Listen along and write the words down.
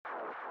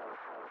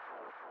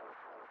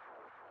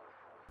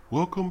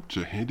Welcome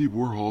to Andy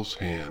Warhol's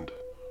Hand,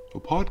 a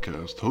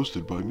podcast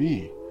hosted by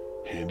me,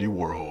 Andy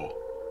Warhol,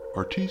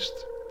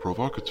 artiste,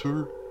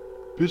 provocateur,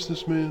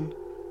 businessman,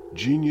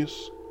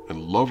 genius, and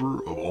lover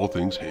of all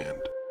things hand.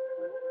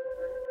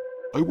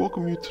 I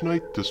welcome you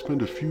tonight to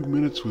spend a few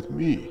minutes with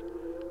me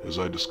as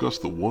I discuss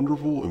the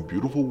wonderful and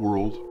beautiful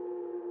world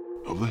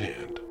of the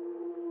hand.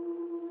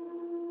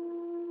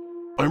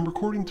 I'm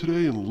recording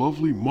today in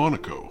lovely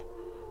Monaco.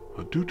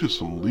 Due to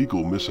some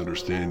legal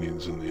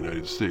misunderstandings in the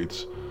United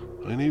States,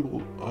 I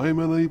am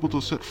unable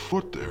to set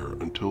foot there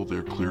until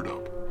they're cleared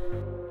up.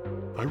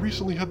 I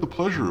recently had the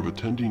pleasure of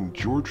attending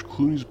George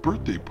Clooney's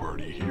birthday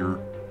party here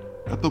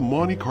at the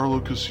Monte Carlo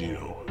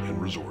Casino and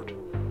Resort,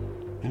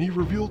 and he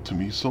revealed to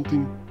me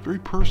something very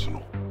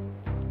personal.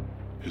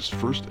 His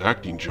first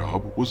acting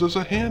job was as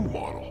a hand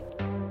model.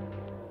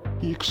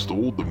 He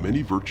extolled the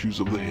many virtues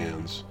of the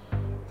hands,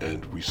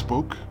 and we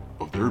spoke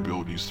of their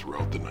abilities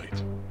throughout the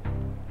night.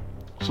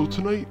 So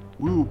tonight,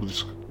 we will be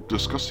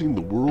discussing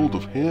the world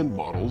of hand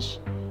models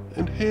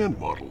and hand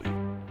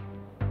modeling.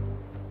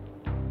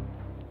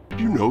 Did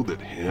you know that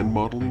hand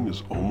modeling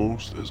is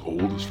almost as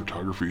old as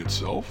photography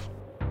itself?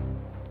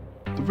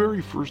 The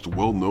very first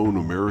well-known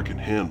American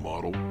hand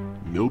model,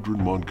 Mildred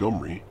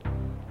Montgomery,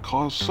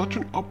 caused such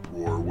an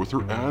uproar with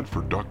her ad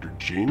for Dr.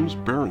 James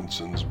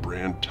Berenson's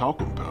brand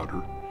talcum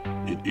powder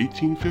in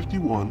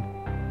 1851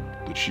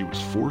 that she was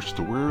forced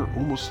to wear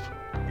almost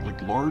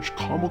like large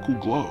comical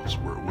gloves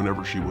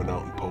whenever she went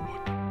out in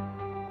public.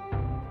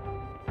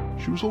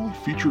 She was only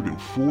featured in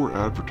 4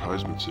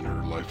 advertisements in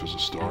her life as a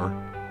star,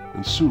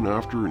 and soon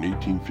after, in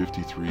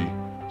 1853,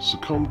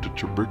 succumbed to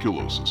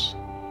tuberculosis.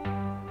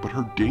 But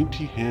her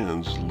dainty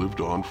hands lived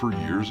on for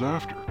years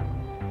after.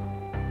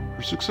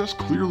 Her success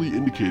clearly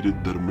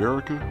indicated that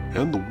America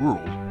and the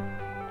world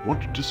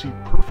wanted to see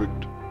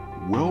perfect,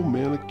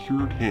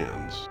 well-manicured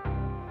hands,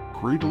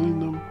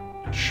 cradling them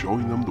and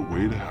showing them the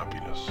way to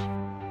happiness.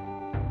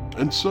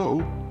 And so,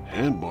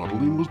 hand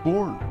modeling was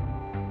born.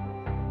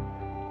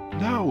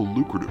 Now a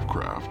lucrative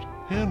craft,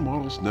 hand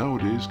models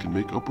nowadays can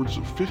make upwards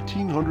of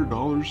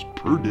 $1,500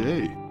 per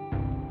day.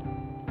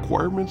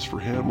 Requirements for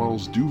hand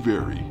models do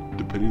vary,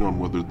 depending on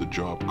whether the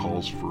job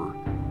calls for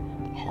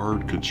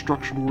hard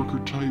construction worker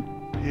type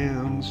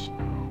hands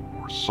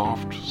or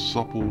soft,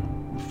 supple,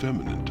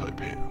 feminine type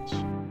hands.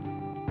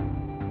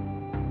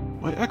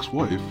 My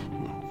ex-wife,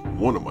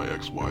 one of my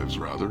ex-wives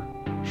rather,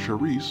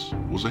 Charisse,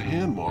 was a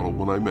hand model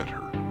when I met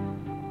her.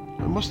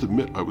 I must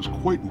admit I was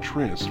quite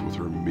entranced with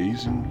her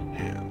amazing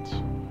hands.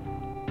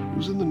 It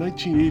was in the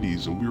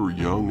 1980s and we were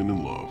young and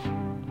in love.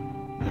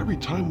 Every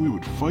time we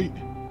would fight,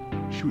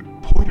 she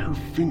would point her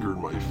finger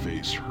in my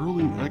face,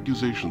 hurling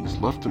accusations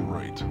left and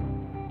right.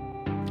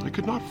 I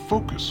could not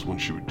focus when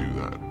she would do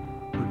that,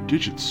 her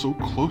digits so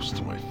close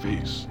to my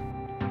face.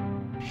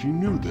 She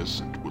knew this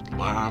and would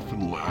laugh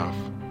and laugh,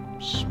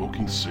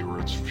 smoking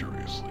cigarettes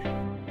furiously.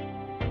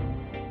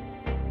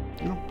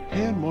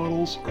 Hand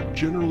models are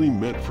generally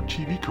meant for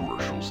TV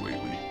commercials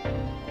lately,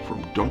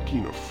 from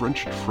dunking a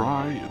French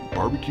fry in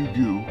barbecue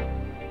goo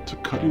to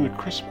cutting a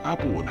crisp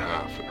apple in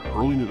half and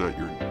hurling it at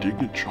your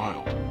indignant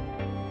child.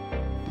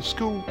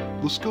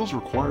 The skills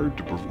required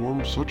to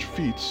perform such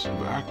feats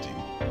of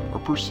acting are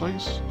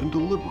precise and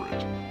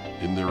deliberate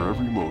in their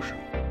every motion.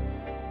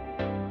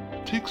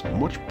 It takes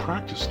much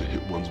practice to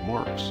hit one's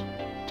marks,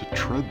 to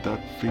tread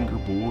that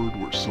fingerboard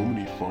where so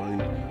many fine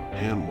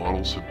hand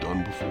models have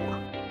done before.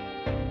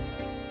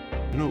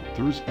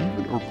 There's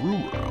even a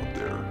rumor out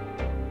there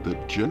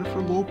that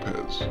Jennifer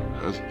Lopez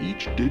has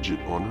each digit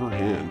on her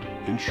hand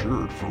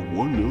insured for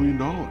 $1 million.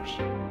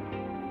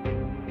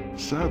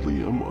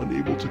 Sadly, I'm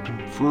unable to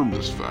confirm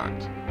this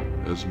fact,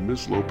 as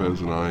Miss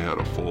Lopez and I had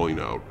a falling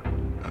out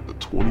at the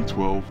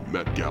 2012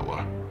 Met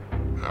Gala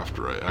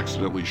after I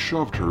accidentally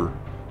shoved her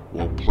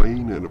while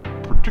playing in a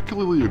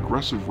particularly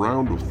aggressive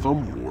round of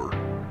thumb war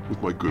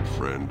with my good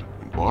friend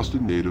and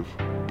Boston native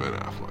Ben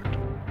Affleck.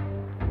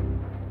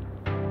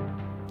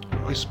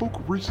 I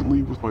spoke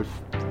recently with my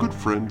good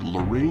friend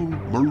Lorraine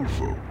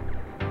Marufo,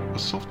 a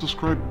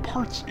self-described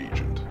parts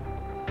agent,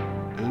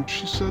 and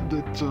she said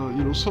that,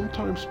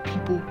 sometimes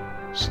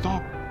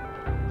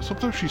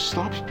she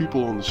stops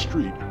people on the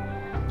street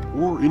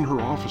or in her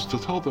office to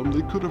tell them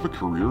they could have a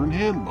career in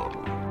hand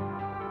modeling.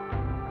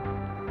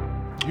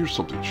 Here's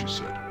something she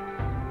said,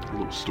 a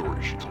little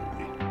story she told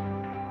me.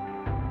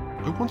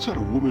 I once had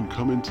a woman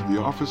come into the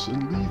office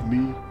and leave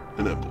me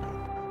an envelope.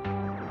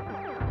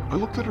 I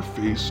looked at her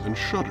face and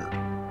shuddered.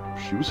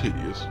 She was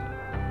hideous.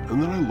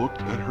 And then I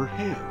looked at her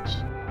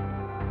hands.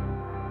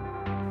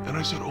 And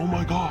I said, "Oh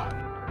my God."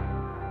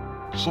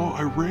 So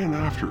I ran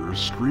after her,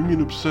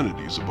 screaming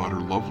obscenities about her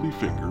lovely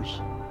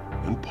fingers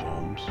and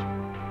palms,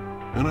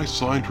 and I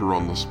signed her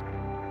on the spot.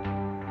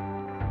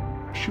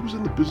 She was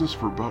in the business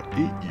for about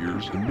 8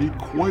 years and made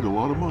quite a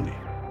lot of money.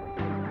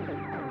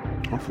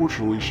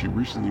 Unfortunately, she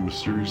recently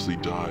mysteriously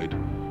died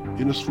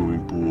in a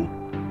swimming pool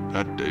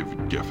at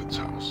David Geffen's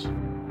house.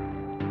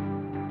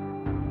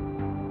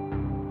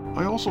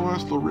 I also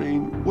asked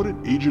Lorraine what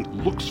an agent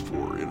looks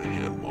for in a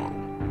hand model,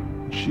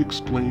 and she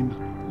explained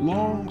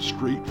long,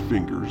 straight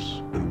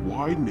fingers and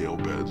wide nail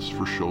beds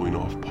for showing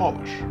off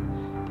polish.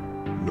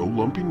 No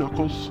lumpy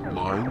knuckles,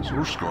 lines,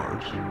 or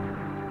scars,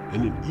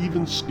 and an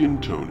even skin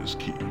tone is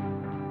key.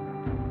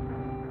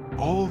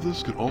 All of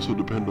this can also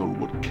depend on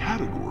what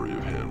category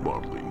of hand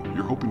modeling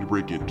you're hoping to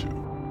break into.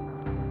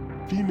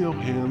 Female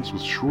hands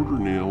with shorter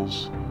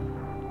nails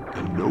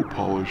and no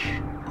polish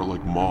are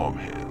like mom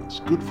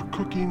hands, good for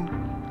cooking,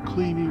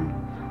 cleaning,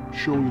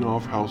 showing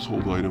off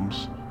household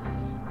items.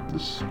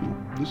 This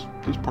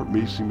part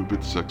may seem a bit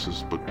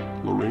sexist, but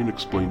Lorraine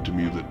explained to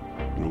me that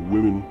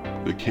women,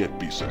 they can't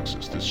be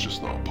sexist. It's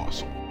just not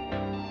possible.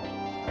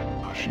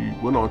 She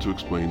went on to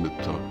explain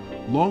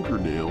that longer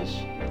nails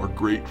are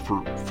great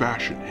for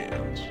fashion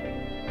hands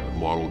that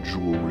model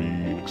jewelry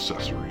and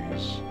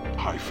accessories,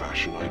 high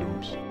fashion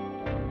items.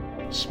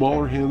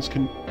 Smaller hands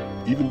can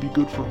even be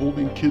good for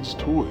holding kids'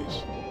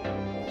 toys,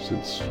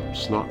 since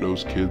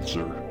snot-nosed kids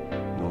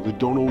they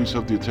don't always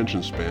have the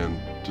attention span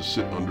to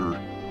sit under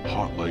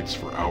hot lights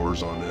for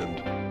hours on end.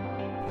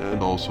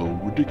 And also,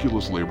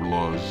 ridiculous labor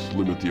laws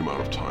limit the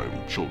amount of time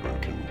children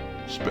can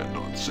spend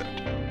on set.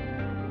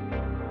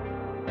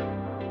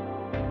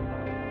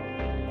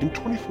 In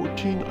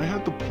 2014, I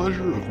had the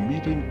pleasure of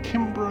meeting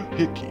Kimbra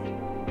Hickey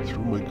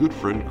through my good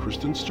friend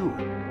Kristen Stewart.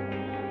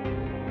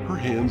 Her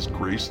hands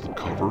graced the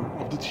cover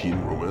of the teen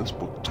romance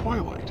book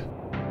Twilight.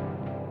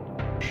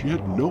 She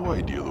had no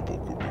idea the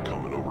book would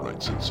become an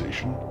overnight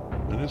sensation,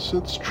 and has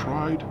since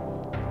tried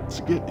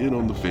to get in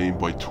on the fame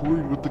by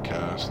touring with the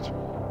cast,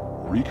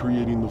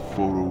 recreating the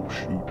photo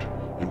shoot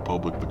in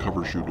public, the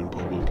cover shoot in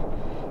public,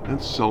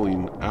 and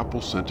selling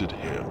apple-scented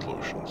hand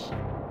lotions.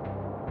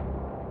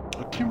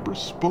 Kimbra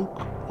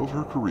spoke of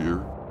her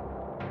career.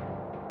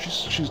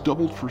 She's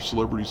doubled for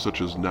celebrities such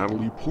as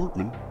Natalie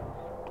Portman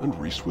and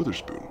Reese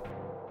Witherspoon.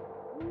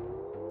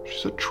 She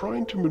said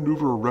trying to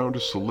maneuver around a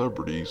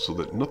celebrity so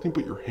that nothing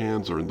but your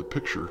hands are in the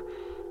picture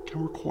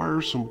can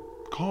require some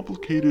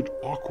complicated,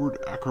 awkward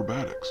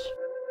acrobatics.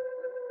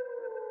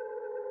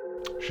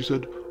 She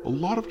said, a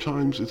lot of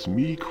times it's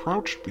me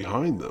crouched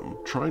behind them,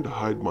 trying to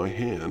hide my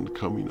hand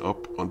coming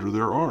up under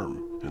their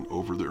arm and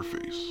over their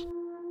face.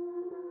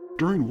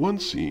 During one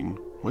scene,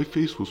 my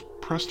face was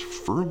pressed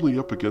firmly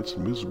up against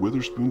Ms.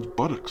 Witherspoon's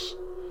buttocks.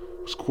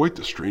 It was quite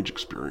the strange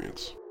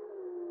experience.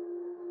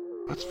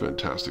 That's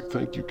fantastic.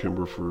 Thank you,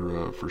 Kimbra,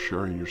 for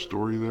sharing your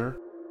story there.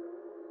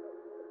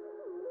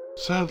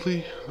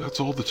 Sadly, that's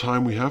all the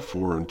time we have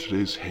for in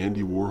today's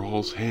Handy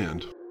Warhol's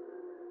Hand.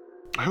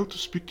 I hope to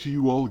speak to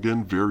you all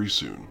again very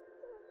soon.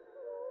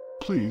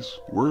 Please,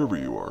 wherever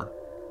you are,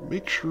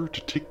 make sure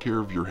to take care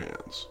of your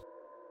hands.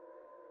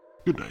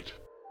 Good night.